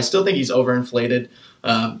coming from, but I still think he's overinflated.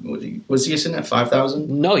 Was he sitting at 5,000?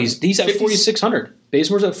 No, he's at 4,600.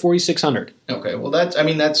 Bazemore's at 4,600. Okay, well, that's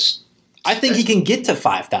I think he can get to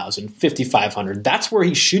 5,000, 5,500. That's where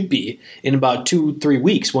he should be in about 2-3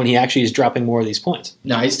 weeks when he actually is dropping more of these points.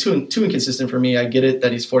 No, he's too inconsistent for me. I get it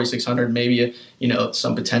that he's 4,600, maybe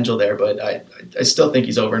some potential there, but I still think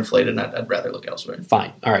he's overinflated, and I'd rather look elsewhere.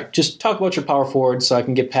 Fine. All right. Just talk about your power forward so I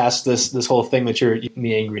can get past this whole thing that you're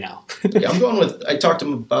me angry now. Yeah, I'm going with. I talked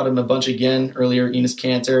about him a bunch again earlier. Enes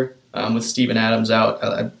Kanter with Steven Adams out.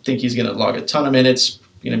 I think he's going to log a ton of minutes.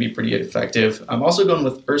 Going to be pretty effective. I'm also going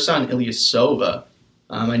with Ersan Ilyasova.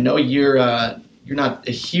 I know you're not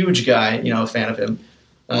a huge guy, a fan of him,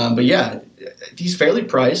 but yeah, he's fairly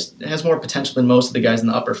priced. Has more potential than most of the guys in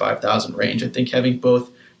the upper 5,000 range. I think having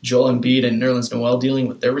both Joel Embiid and Nerlens Noel dealing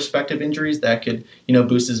with their respective injuries, that could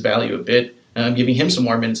boost his value a bit, giving him some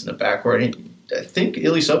more minutes in the backcourt. I think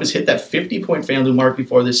Ilyasova's hit that 50-point FanDuel mark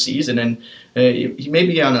before this season, and he may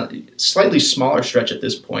be on a slightly smaller stretch at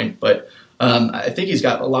this point, but I think he's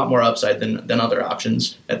got a lot more upside than other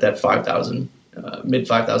options at that 5,000, mid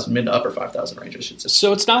to upper 5,000 range, I should say.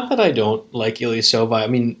 So it's not that I don't like Ilyasova. I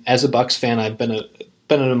mean, as a Bucks fan, I've been an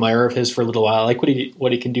admirer of his for a little while. I like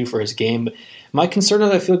what he can do for his game. But my concern is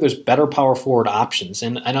I feel like there's better power forward options,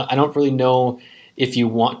 and I don't really know if you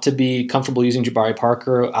want to be comfortable using Jabari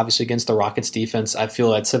Parker. Obviously, against the Rockets defense, I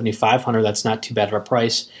feel at 7,500 that's not too bad of a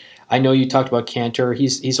price. I know you talked about Kanter.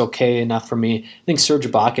 He's okay enough for me. I think Serge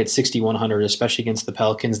Ibaka at 6,100, especially against the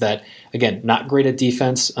Pelicans, that, again, not great at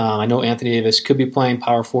defense. I know Anthony Davis could be playing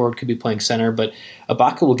power forward, could be playing center, but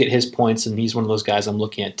Ibaka will get his points, and he's one of those guys I'm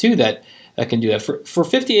looking at, too, that can do that. For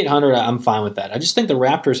 5,800, I'm fine with that. I just think the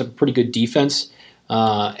Raptors have a pretty good defense,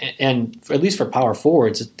 and at least for power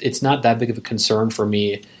forwards, it's not that big of a concern for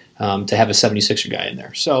me to have a 76er guy in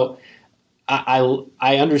there. So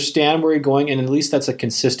I understand where you're going, and at least that's a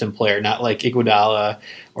consistent player, not like Iguodala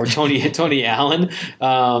or Tony Allen.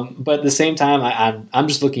 But at the same time, I'm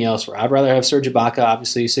just looking elsewhere. I'd rather have Serge Ibaka,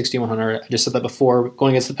 obviously 6,100. I just said that before,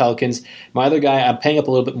 going against the Pelicans. My other guy, I'm paying up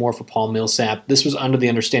a little bit more for Paul Millsap. This was under the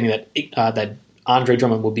understanding that Andre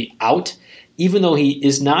Drummond will be out. Even though he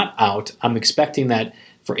is not out, I'm expecting that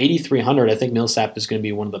for 8,300, I think Millsap is going to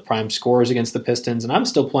be one of the prime scorers against the Pistons, and I'm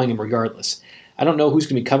still playing him regardless. I don't know who's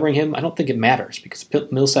going to be covering him. I don't think it matters because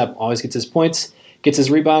Millsap always gets his points, gets his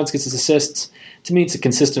rebounds, gets his assists. To me, it's a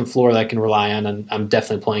consistent floor that I can rely on, and I'm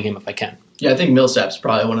definitely playing him if I can. Yeah, I think Millsap's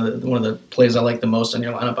probably one of the plays I like the most on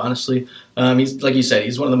your lineup, honestly. He's, like you said,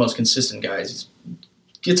 he's one of the most consistent guys. He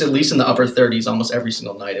gets at least in the upper 30s almost every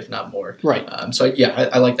single night, if not more. Right.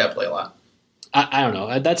 I like that play a lot. I don't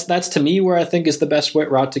know. That's to me where I think is the best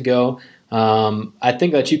route to go. I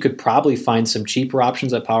think that you could probably find some cheaper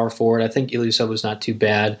options at power forward. I think Ilyasova is not too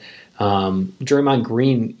bad. Draymond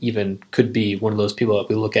Green even could be one of those people that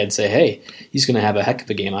we look at and say, hey, he's going to have a heck of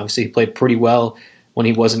a game. Obviously, he played pretty well when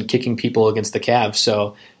he wasn't kicking people against the Cavs.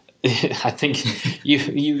 So I think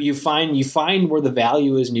you find where the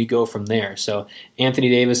value is and you go from there. So Anthony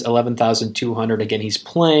Davis, 11,200. Again, he's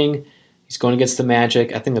playing. He's going against the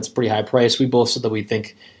Magic. I think that's a pretty high price. We both said that we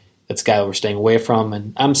think that's a guy we're staying away from,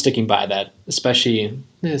 and I'm sticking by that, especially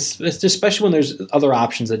when there's other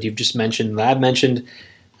options that you've just mentioned, that I've mentioned.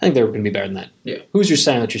 I think they're going to be better than that. Yeah. Who's your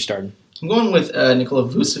center that you're starting? I'm going with Nikola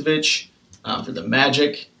Vucevic for the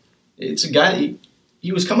Magic. It's a guy,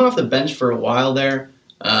 he was coming off the bench for a while there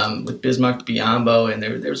with Bismack Biyombo, and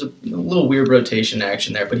there was a little weird rotation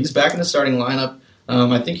action there, but he's back in the starting lineup.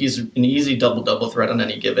 I think he's an easy double-double threat on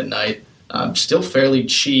any given night. Still fairly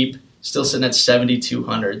cheap. Still sitting at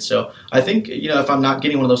 7,200. So I think, if I'm not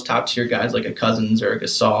getting one of those top-tier guys like a Cousins or a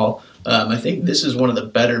Gasol, I think this is one of the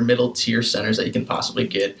better middle-tier centers that you can possibly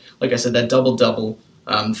get. Like I said, that double-double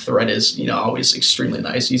threat is, always extremely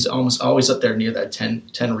nice. He's almost always up there near that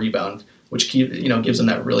 10 rebound, which gives him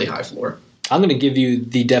that really high floor. I'm going to give you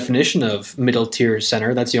the definition of middle-tier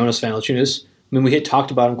center. That's Jonas Valanciunas. I mean, we had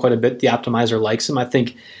talked about him quite a bit. The Optimizer likes him. I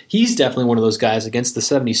think he's definitely one of those guys against the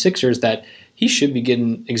 76ers that he should be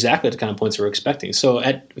getting exactly the kind of points we're expecting. So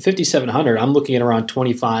at 5,700, I'm looking at around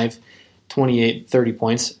 25, 28, 30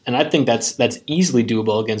 points, and I think that's easily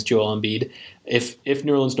doable against Joel Embiid. If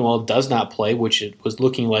Nerlens Noel does not play, which it was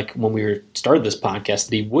looking like when we started this podcast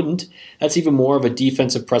that he wouldn't, that's even more of a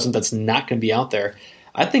defensive presence that's not going to be out there.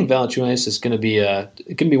 I think Valanciunas is going to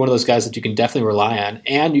be one of those guys that you can definitely rely on,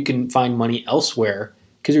 and you can find money elsewhere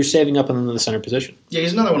because you're saving up in the center position. Yeah,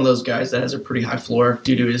 he's another one of those guys that has a pretty high floor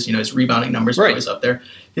due to his rebounding numbers are always up there.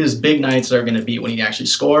 His big nights are going to be when he actually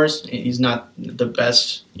scores. He's not the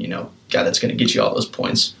best guy that's going to get you all those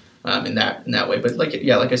points in that way. But like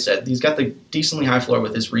I said, he's got the decently high floor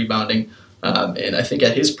with his rebounding. And I think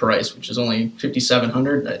at his price, which is only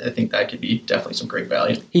 $5,700, I think that could be definitely some great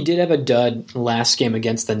value. He did have a dud last game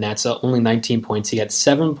against the Nets, only 19 points. He had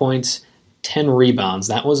 7 points 10 rebounds.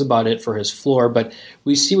 That was about it for his floor, but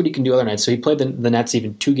we see what he can do other nights. So he played the Nets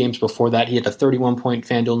even 2 games before that. He had a 31-point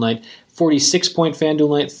FanDuel night, 46-point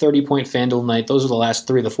FanDuel night, 30-point FanDuel night. Those are the last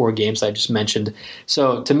 3 of the 4 games I just mentioned.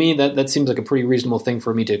 So to me, that seems like a pretty reasonable thing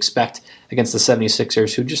for me to expect against the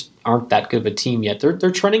 76ers, who just aren't that good of a team yet.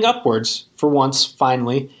 They're trending upwards for once,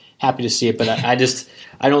 finally. Happy to see it, but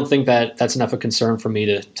I don't think that's enough of a concern for me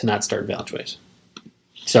to not start Valanciunas.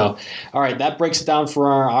 So, all right, that breaks it down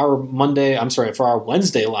for our Wednesday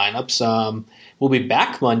lineups. We'll be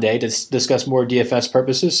back Monday to discuss more DFS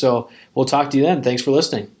purposes, so we'll talk to you then. Thanks for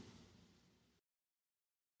listening.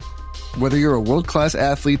 Whether you're a world-class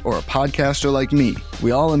athlete or a podcaster like me,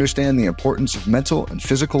 we all understand the importance of mental and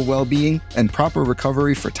physical well-being and proper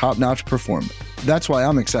recovery for top-notch performance. That's why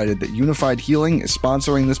I'm excited that Unified Healing is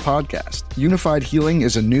sponsoring this podcast. Unified Healing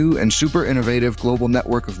is a new and super innovative global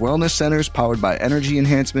network of wellness centers powered by Energy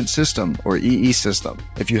Enhancement System, or EE System.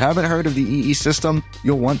 If you haven't heard of the EE System,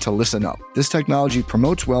 you'll want to listen up. This technology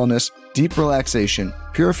promotes wellness, deep relaxation,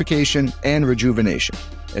 purification, and rejuvenation.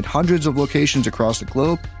 In hundreds of locations across the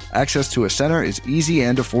globe, access to a center is easy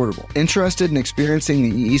and affordable. Interested in experiencing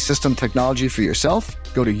the EE System technology for yourself?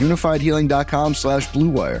 Go to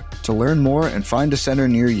unifiedhealing.com/bluewire to learn more and find a center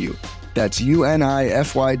near you. That's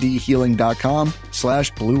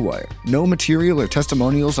unifydhealing.com/bluewire. No material or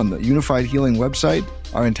testimonials on the Unified Healing website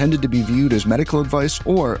are intended to be viewed as medical advice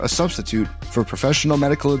or a substitute for professional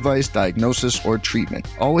medical advice, diagnosis, or treatment.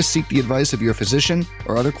 Always seek the advice of your physician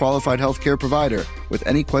or other qualified healthcare provider with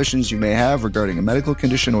any questions you may have regarding a medical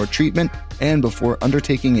condition or treatment and before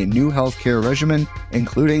undertaking a new healthcare regimen,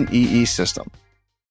 including EE System.